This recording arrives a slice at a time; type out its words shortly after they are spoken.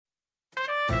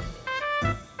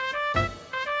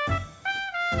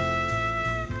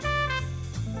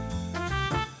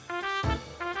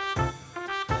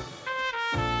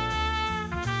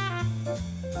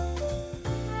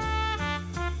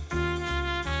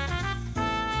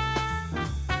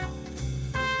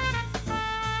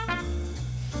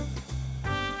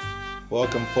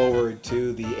Welcome forward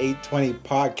to the 820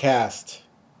 podcast,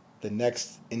 the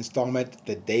next installment,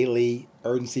 the daily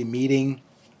urgency meeting,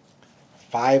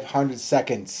 500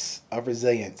 seconds of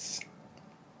resilience.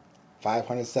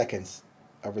 500 seconds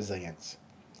of resilience.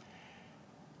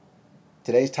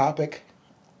 Today's topic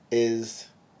is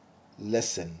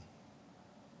listen.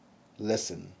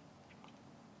 Listen.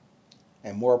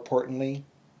 And more importantly,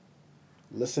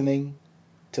 listening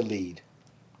to lead.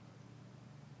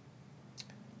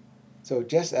 So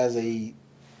just as a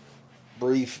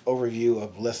brief overview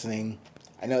of listening,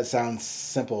 I know it sounds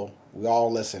simple. We all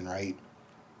listen, right?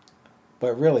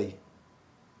 But really,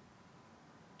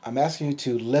 I'm asking you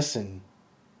to listen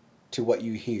to what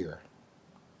you hear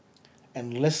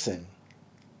and listen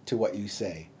to what you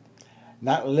say.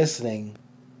 Not listening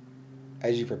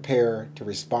as you prepare to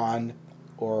respond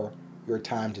or your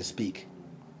time to speak.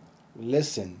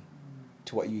 Listen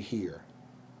to what you hear.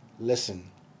 Listen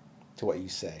to what you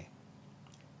say.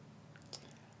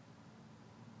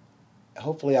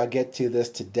 Hopefully I'll get to this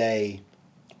today.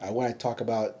 I want to talk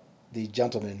about the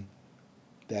gentleman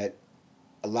that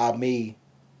allowed me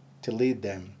to lead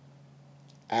them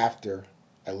after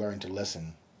I learned to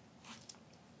listen.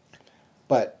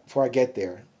 But before I get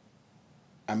there,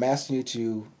 I'm asking you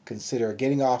to consider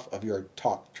getting off of your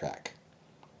talk track.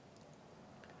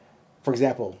 For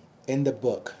example, in the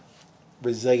book,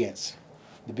 Resilience,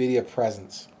 the Beauty of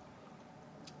Presence,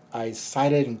 I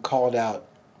cited and called out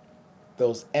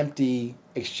those empty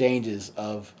exchanges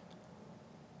of,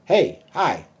 hey,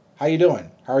 hi, how you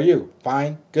doing? How are you?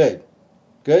 Fine? Good?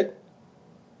 Good?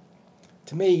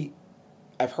 To me,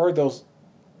 I've heard those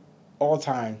all the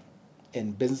time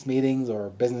in business meetings or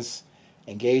business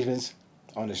engagements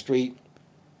on the street.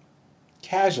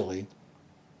 Casually,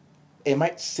 it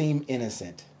might seem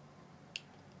innocent,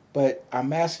 but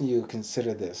I'm asking you to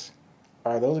consider this.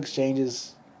 Are those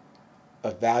exchanges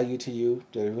of value to you?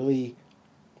 Do they really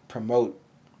promote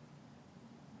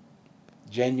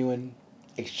genuine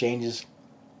exchanges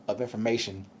of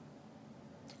information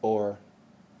or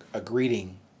a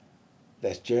greeting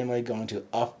that's generally going to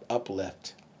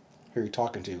uplift who you're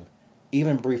talking to,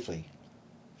 even briefly?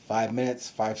 5 minutes,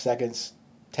 5 seconds,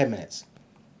 10 minutes.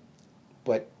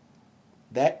 But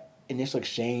that initial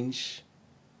exchange,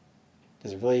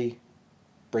 does it really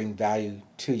bring value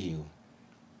to you?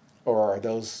 Or are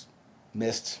those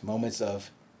missed moments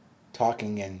of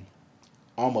talking and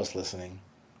almost listening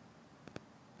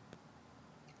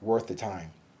worth the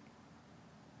time?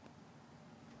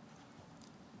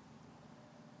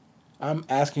 I'm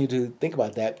asking you to think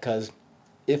about that because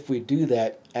if we do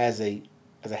that as a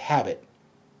habit,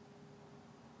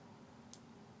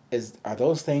 are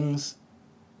those things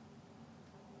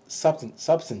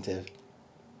substantive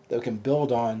that we can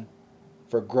build on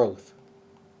for growth,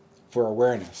 for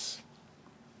awareness?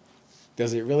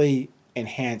 Does it really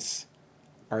enhance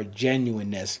our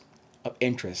genuineness of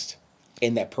interest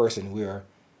in that person we're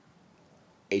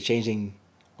exchanging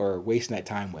or wasting that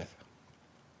time with?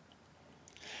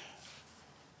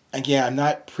 Again, I'm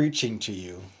not preaching to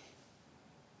you.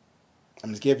 I'm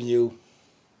just giving you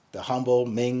the humble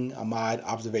Ming Ahmad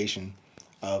observation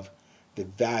of the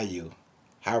value,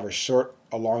 however short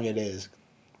or long it is,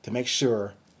 to make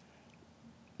sure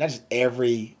not just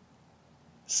every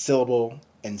syllable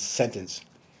and sentence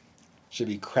should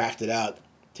be crafted out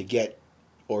to get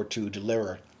or to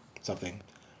deliver something.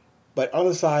 But on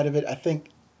the side of it, I think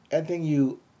anything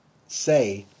you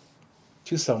say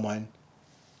to someone,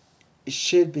 it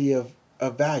should be of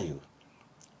value.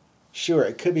 Sure,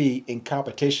 it could be in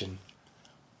competition.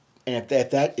 And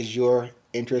if that is your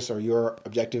interest or your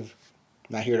objective,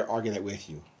 I'm not here to argue that with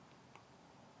you.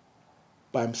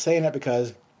 But I'm saying that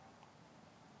because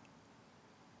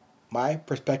my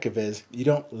perspective is you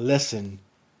don't listen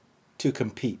to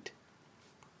compete.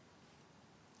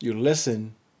 You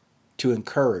listen to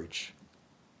encourage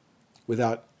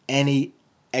without any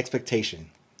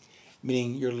expectation.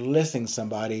 Meaning you're listening to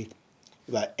somebody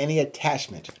without any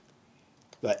attachment,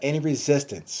 without any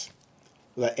resistance,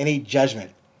 without any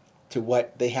judgment to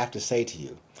what they have to say to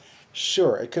you.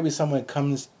 Sure, it could be someone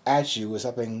comes at you with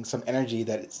some energy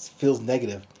that feels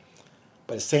negative,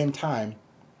 but at the same time,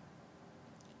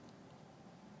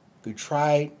 we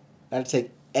try not to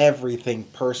take everything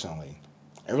personally.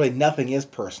 And really nothing is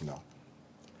personal.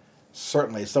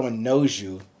 Certainly, if someone knows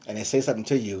you and they say something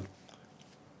to you,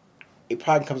 it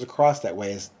probably comes across that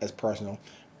way as personal.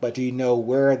 But do you know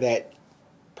where that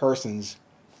person's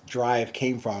drive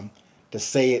came from to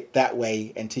say it that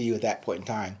way and to you at that point in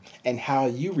time? And how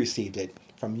you received it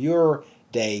from your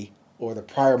day or the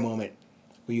prior moment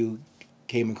where you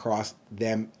came across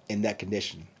them in that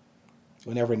condition?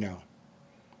 We'll never know.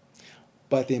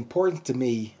 But the importance to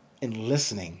me in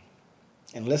listening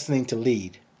and listening to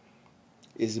lead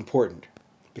is important,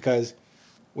 because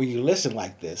when you listen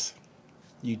like this,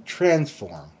 you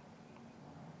transform.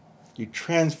 You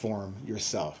transform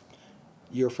yourself,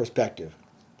 your perspective.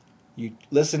 You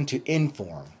listen to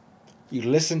inform. You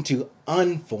listen to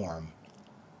unform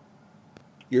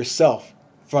yourself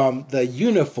from the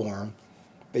uniform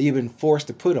that you've been forced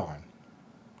to put on.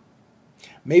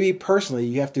 Maybe personally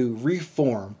you have to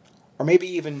reform, or maybe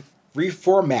even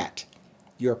reformat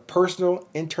your personal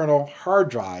internal hard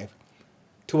drive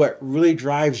to what really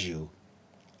drives you,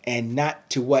 and not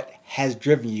to what has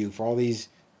driven you for all these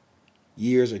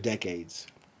years or decades.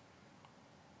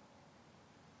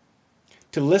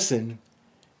 To listen,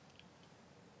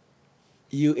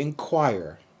 you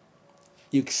inquire,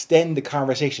 you extend the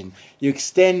conversation, you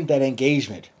extend that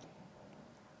engagement,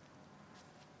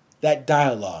 that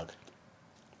dialogue,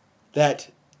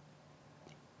 that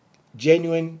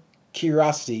genuine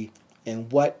curiosity in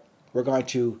what we're going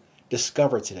to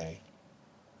discover today,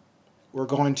 we're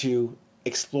going to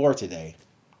explore today.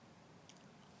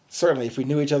 Certainly, if we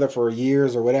knew each other for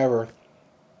years or whatever,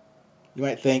 you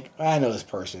might think, I know this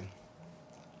person.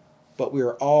 But we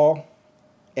are all,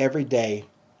 every day,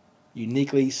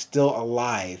 uniquely still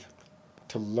alive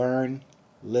to learn,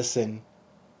 listen,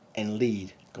 and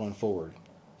lead going forward.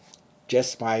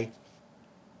 Just my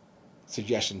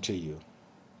suggestion to you.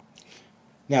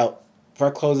 Now, before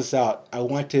I close this out, I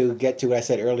want to get to what I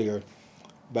said earlier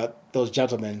about those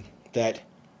gentlemen, that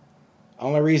the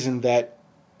only reason that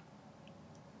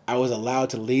I was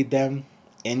allowed to lead them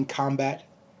in combat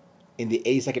in the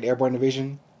 82nd Airborne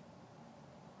Division,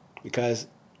 because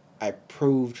I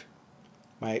proved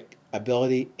my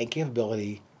ability and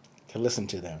capability to listen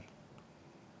to them.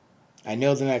 I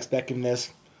know they're not expecting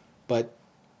this, but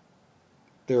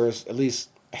there was at least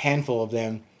a handful of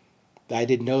them that I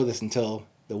didn't know this until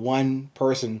the one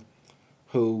person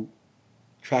who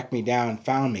tracked me down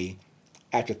found me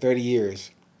after 30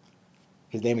 years.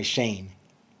 His name is Shane.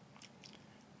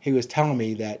 He was telling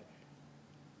me that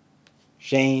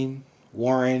Shane,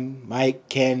 Warren, Mike,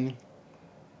 Ken,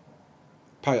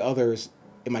 probably others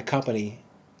in my company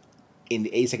in the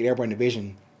 82nd Airborne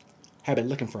Division have been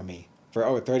looking for me for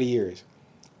over 30 years.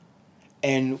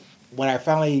 And when he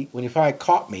finally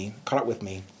caught up with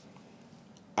me,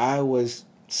 I was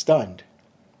stunned.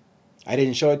 I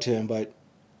didn't show it to him, but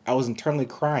I was internally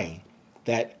crying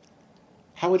that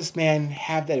how would this man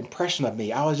have that impression of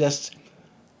me? I was just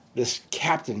this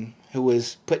captain who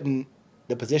was put in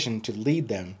the position to lead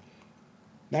them.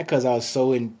 Not because I was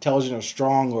so intelligent or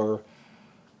strong or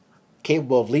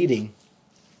capable of leading,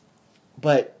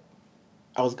 but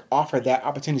I was offered that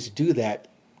opportunity to do that.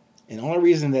 And the only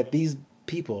reason that these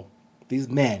people, these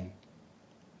men,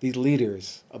 these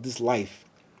leaders of this life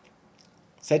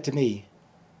said to me,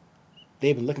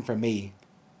 they've been looking for me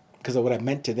because of what I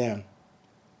meant to them.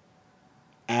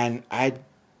 And I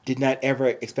did not ever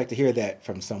expect to hear that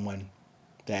from someone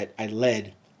that I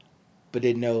led, but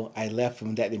didn't know I left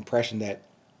from that impression that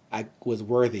I was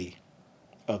worthy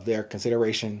of their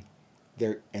consideration,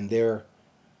 their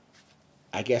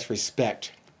I guess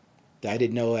respect that I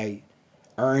didn't know I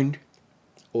earned,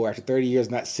 or after 30 years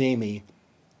not seeing me,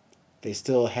 they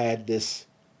still had this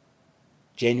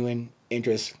genuine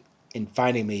interest in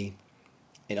finding me,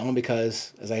 and only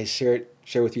because, as I share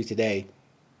with you today,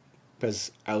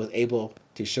 because I was able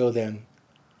to show them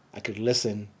I could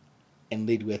listen and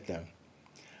lead with them.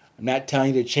 I'm not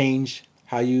telling you to change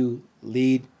how you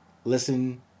lead,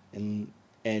 listen,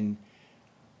 and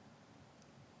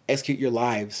execute your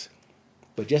lives,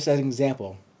 but just as an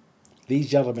example, these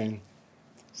gentlemen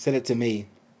said it to me,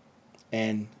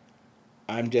 and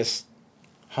I'm just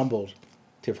humbled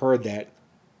to have heard that,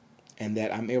 and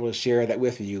that I'm able to share that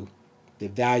with you, the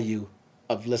value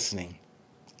of listening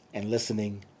and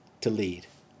listening to lead.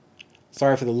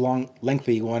 Sorry for the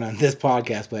lengthy one on this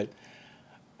podcast, but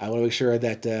I want to make sure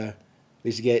that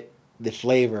we should get the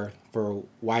flavor for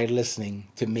why listening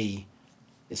to me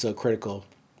is so critical,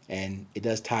 and it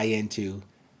does tie into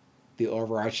the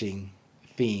overarching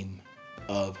theme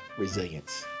of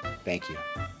resilience. Thank you.